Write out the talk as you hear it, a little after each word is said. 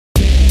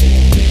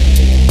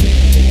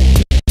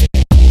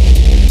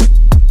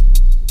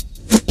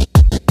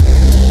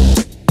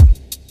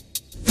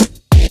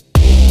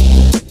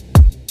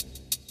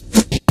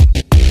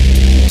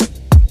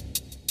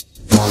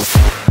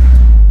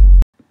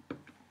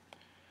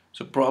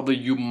So probably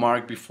you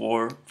marked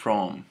before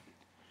from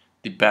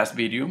the past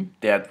video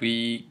that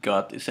we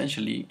got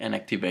essentially an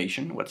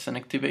activation. What's an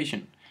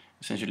activation?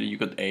 Essentially you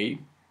got A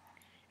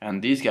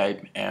and this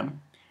guy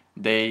M,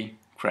 they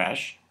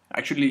crash.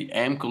 Actually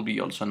M could be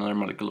also another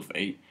molecule of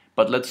A,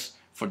 but let's,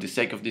 for the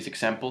sake of this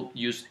example,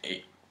 use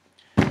A.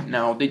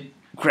 Now they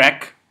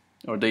crack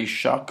or they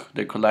shock,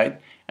 they collide,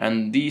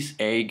 and this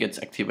A gets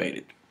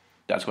activated.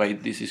 That's why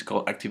this is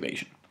called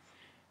activation.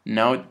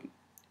 Now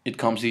it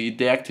comes the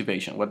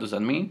deactivation. What does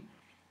that mean?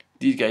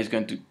 This guy is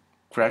going to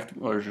crack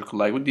or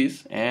collide with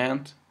this,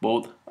 and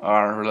both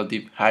are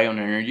relatively high on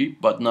energy,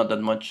 but not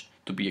that much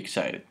to be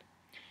excited.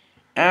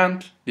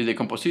 And the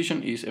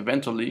decomposition is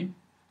eventually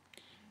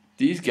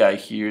this guy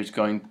here is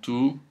going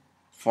to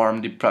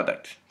form the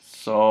product.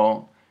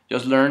 So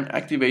just learn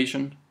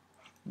activation,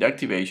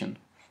 deactivation,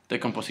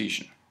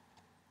 decomposition.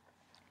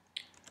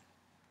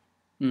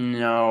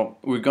 Now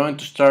we're going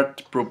to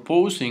start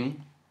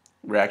proposing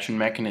reaction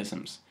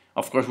mechanisms.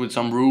 Of course, with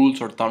some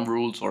rules or thumb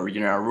rules or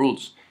general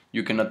rules.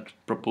 You cannot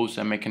propose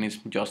a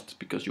mechanism just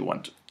because you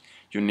want to.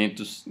 You need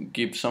to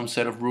give some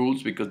set of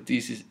rules because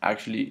this is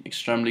actually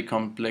extremely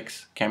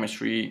complex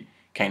chemistry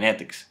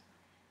kinetics.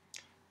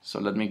 So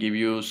let me give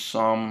you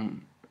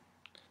some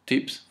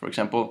tips. For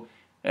example,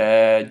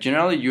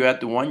 generally you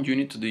add 1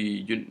 unit to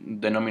the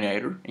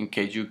denominator in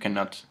case you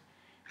cannot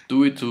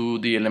do it to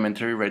the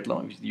elementary rate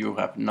law. If you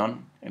have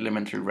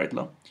non-elementary rate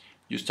law,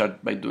 you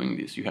start by doing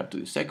this. You have to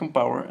the second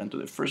power, and to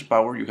the first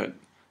power you have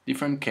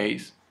different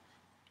k's.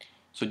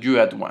 So you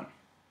add 1.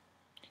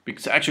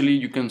 Because actually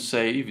you can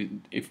say,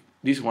 if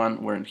this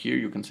one weren't here,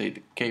 you can say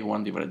the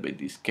k1 divided by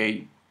this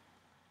k,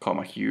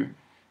 comma here,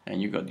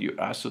 and you got your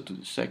azo to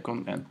the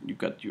second, and you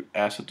got your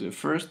azo to the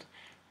first.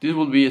 This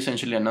will be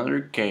essentially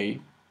another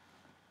k,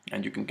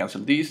 and you can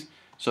cancel this.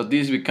 So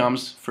this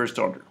becomes first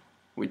order,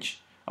 which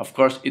of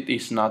course it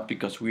is not,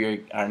 because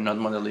we are not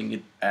modeling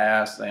it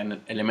as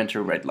an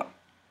elementary rate law.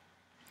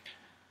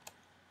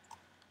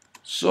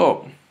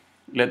 So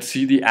let's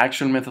see, the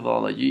actual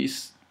methodology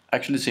is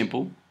actually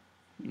simple.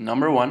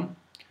 Number 1,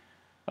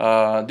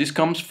 this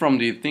comes from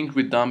the things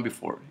we've done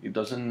before.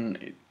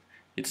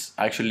 It's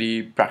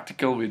actually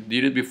practical. We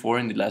did it before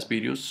in the last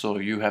videos, so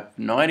you have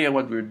no idea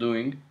what we're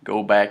doing.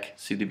 Go back,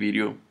 see the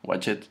video,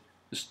 watch it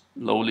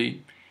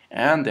slowly,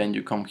 and then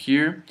you come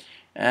here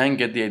and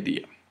get the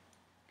idea.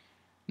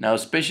 Now,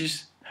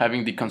 species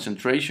having the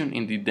concentration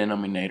in the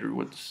denominator.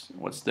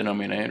 What's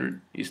denominator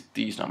is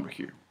this number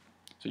here.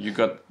 So you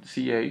got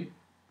Ca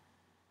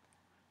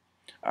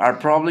are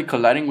probably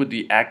colliding with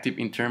the active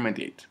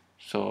intermediate.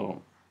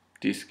 So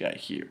this guy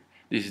here,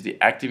 this is the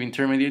active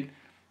intermediate,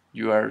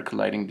 you are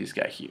colliding this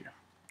guy here.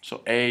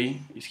 So A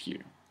is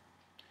here.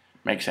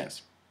 Makes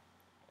sense.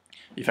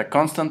 If a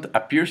constant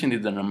appears in the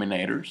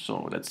denominator,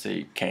 so let's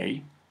say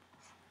K,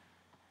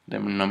 the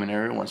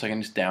denominator once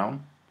again is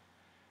down,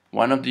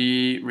 one of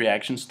the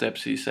reaction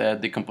steps is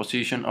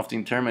decomposition of the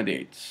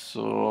intermediate.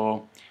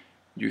 So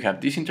you have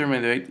this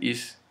intermediate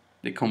is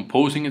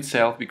decomposing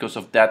itself because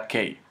of that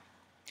K.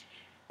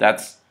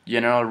 That's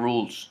general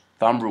rules,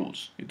 thumb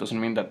rules. It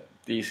doesn't mean that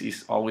this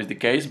is always the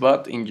case,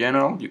 but in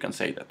general you can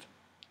say that.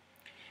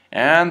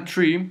 And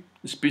 3,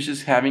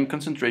 species having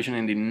concentration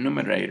in the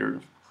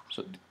numerator,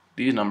 so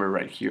this number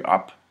right here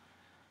up,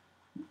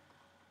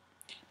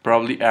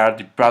 probably are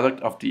the product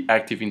of the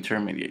active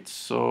intermediates.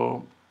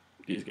 So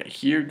this guy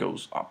here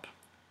goes up.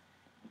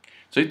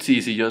 So it's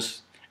easy,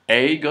 just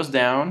A goes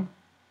down.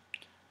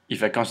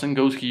 If a constant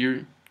goes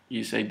here,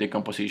 is a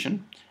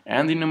decomposition,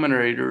 and the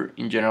numerator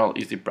in general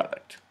is the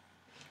product.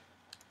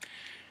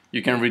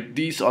 You can read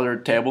this other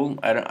table.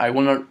 I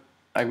will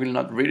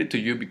not read it to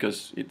you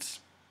because it's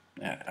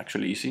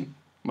actually easy.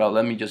 Well,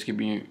 let me just give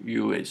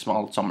you a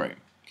small summary.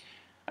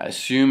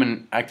 Assume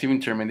an active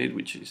intermediate,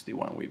 which is the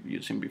one we've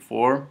used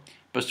before.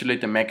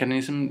 Postulate the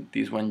mechanism.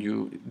 This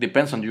one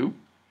depends on you.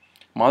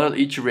 Model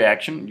each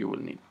reaction. You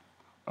will need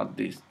at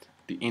least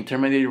the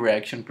intermediate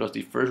reaction plus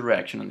the first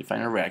reaction and the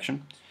final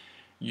reaction.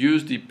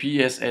 Use the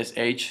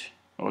PSSH,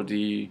 or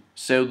the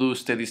pseudo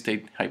steady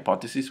state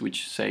hypothesis,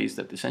 which says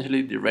that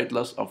essentially the rate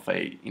loss of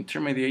a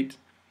intermediate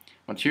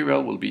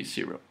material will be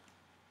 0.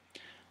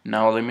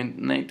 Now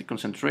eliminate the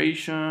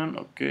concentration.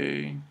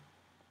 Okay,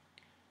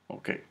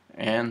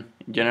 and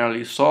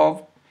generally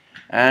solve.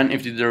 And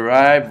if the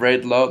derived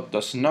rate law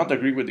does not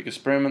agree with the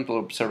experimental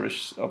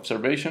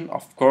observation,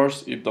 of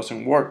course it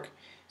doesn't work.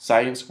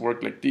 Science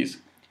works like this.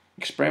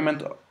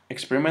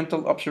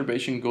 Experimental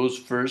observation goes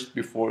first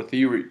before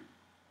theory.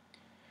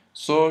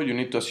 So you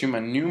need to assume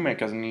a new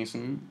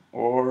mechanism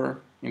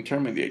or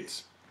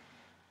intermediates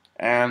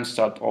and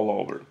start all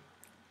over.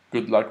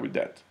 Good luck with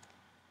that.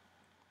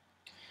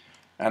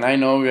 And I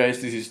know, guys,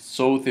 this is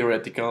so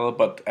theoretical,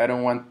 but I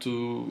don't want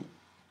to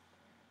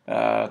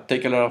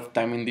take a lot of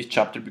time in this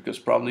chapter because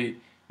probably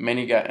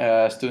many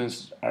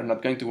students are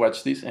not going to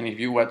watch this, and if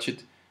you watch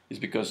it,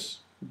 it's because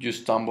you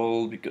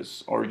stumble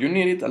or you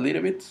need it a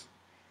little bit.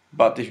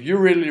 But if you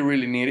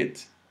really need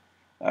it,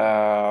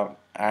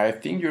 I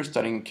think you're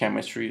studying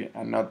chemistry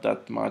and not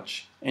that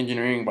much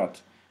engineering,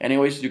 but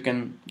Anyways, you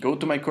can go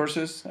to my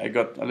courses. I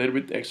got a little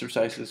bit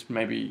exercises,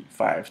 maybe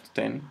 5 to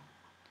 10.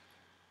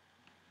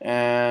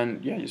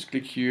 And yeah, just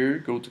click here,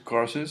 go to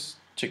courses,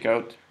 check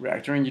out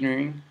Reactor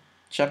Engineering,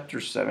 Chapter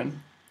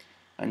 7,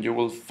 and you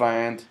will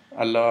find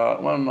a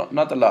lot, well,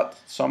 not a lot,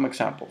 some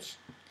examples.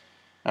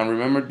 And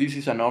remember, this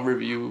is an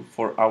overview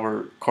for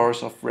our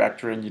course of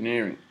Reactor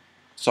Engineering.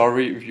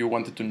 Sorry if you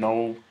wanted to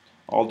know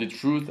all the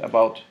truth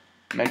about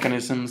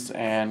mechanisms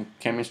and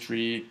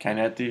chemistry,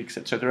 kinetics,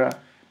 etc.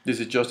 This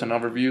is just an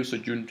overview so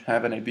you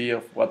have an idea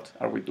of what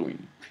are we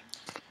doing.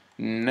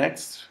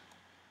 Next,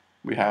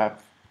 we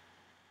have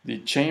the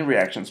chain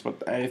reactions,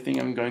 but I think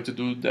I'm going to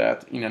do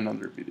that in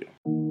another video.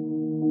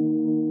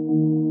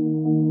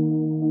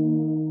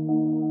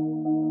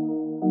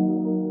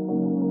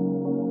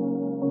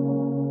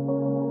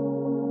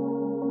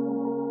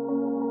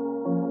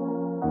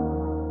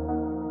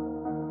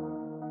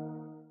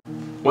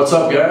 What's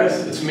up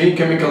guys, it's me,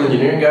 Chemical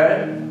Engineering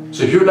Guy.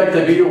 So if you liked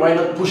the video, why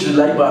not push the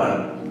like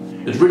button?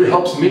 It really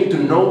helps me to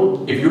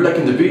know if you're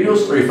liking the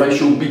videos or if I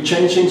should be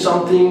changing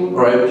something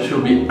or I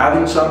should be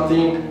adding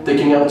something,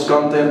 taking out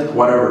content,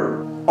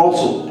 whatever.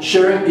 Also,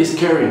 sharing is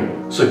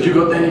caring. So if you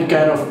got any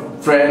kind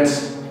of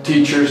friends,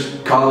 teachers,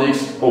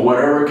 colleagues or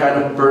whatever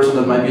kind of person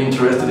that might be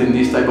interested in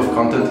this type of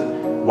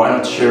content, why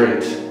not share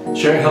it?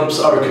 Sharing helps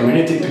our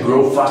community to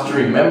grow faster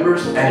in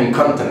members and in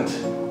content.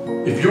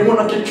 If you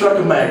want to keep track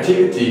of my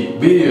activity,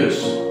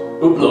 videos,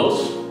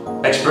 uploads,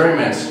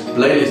 experiments,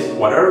 playlists,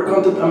 whatever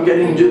content I'm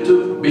getting on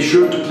YouTube, be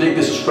sure to click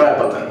the subscribe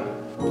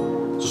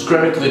button.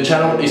 Subscribing to the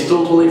channel is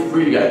totally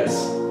free, guys.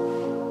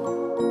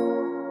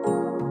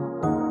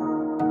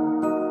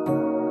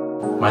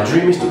 My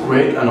dream is to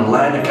create an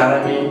online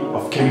academy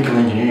of chemical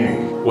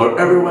engineering, where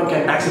everyone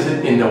can access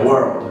it in the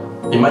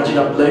world. Imagine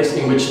a place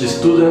in which the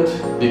student,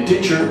 the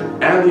teacher,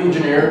 and the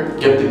engineer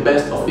get the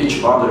best of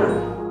each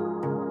other.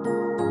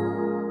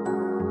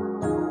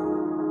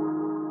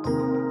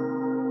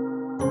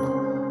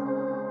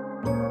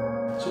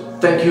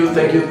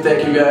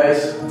 Thank you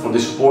guys for the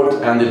support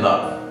and the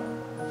love.